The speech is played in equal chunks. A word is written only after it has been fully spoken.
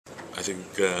I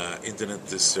think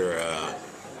internet is a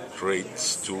great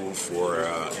tool for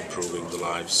improving the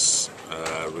lives,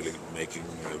 really making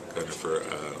kind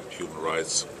of human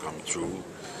rights come true.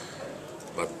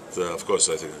 But of course,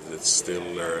 I think it's still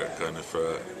kind of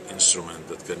instrument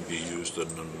that can be used in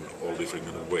all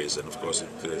different ways. And of course,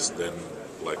 it is then,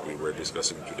 like we were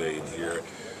discussing today in here,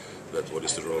 that what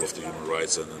is the role of the human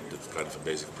rights and the kind of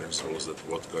basic principles, that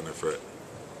what kind of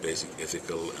basic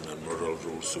ethical and moral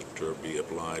rules should be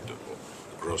applied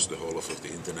across the whole of the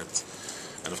internet.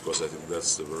 And of course, I think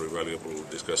that's a very valuable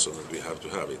discussion that we have to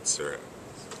have. It's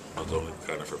not only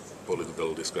kind of a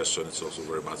political discussion, it's also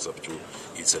very much up to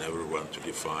each and everyone to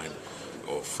define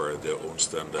offer their own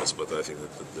standards, but I think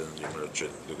that then you merge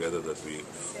it together, that we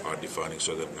are defining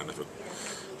certain kind of a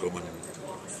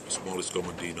smallest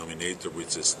common denominator,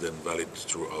 which is then valid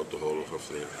throughout the whole of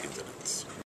the internet.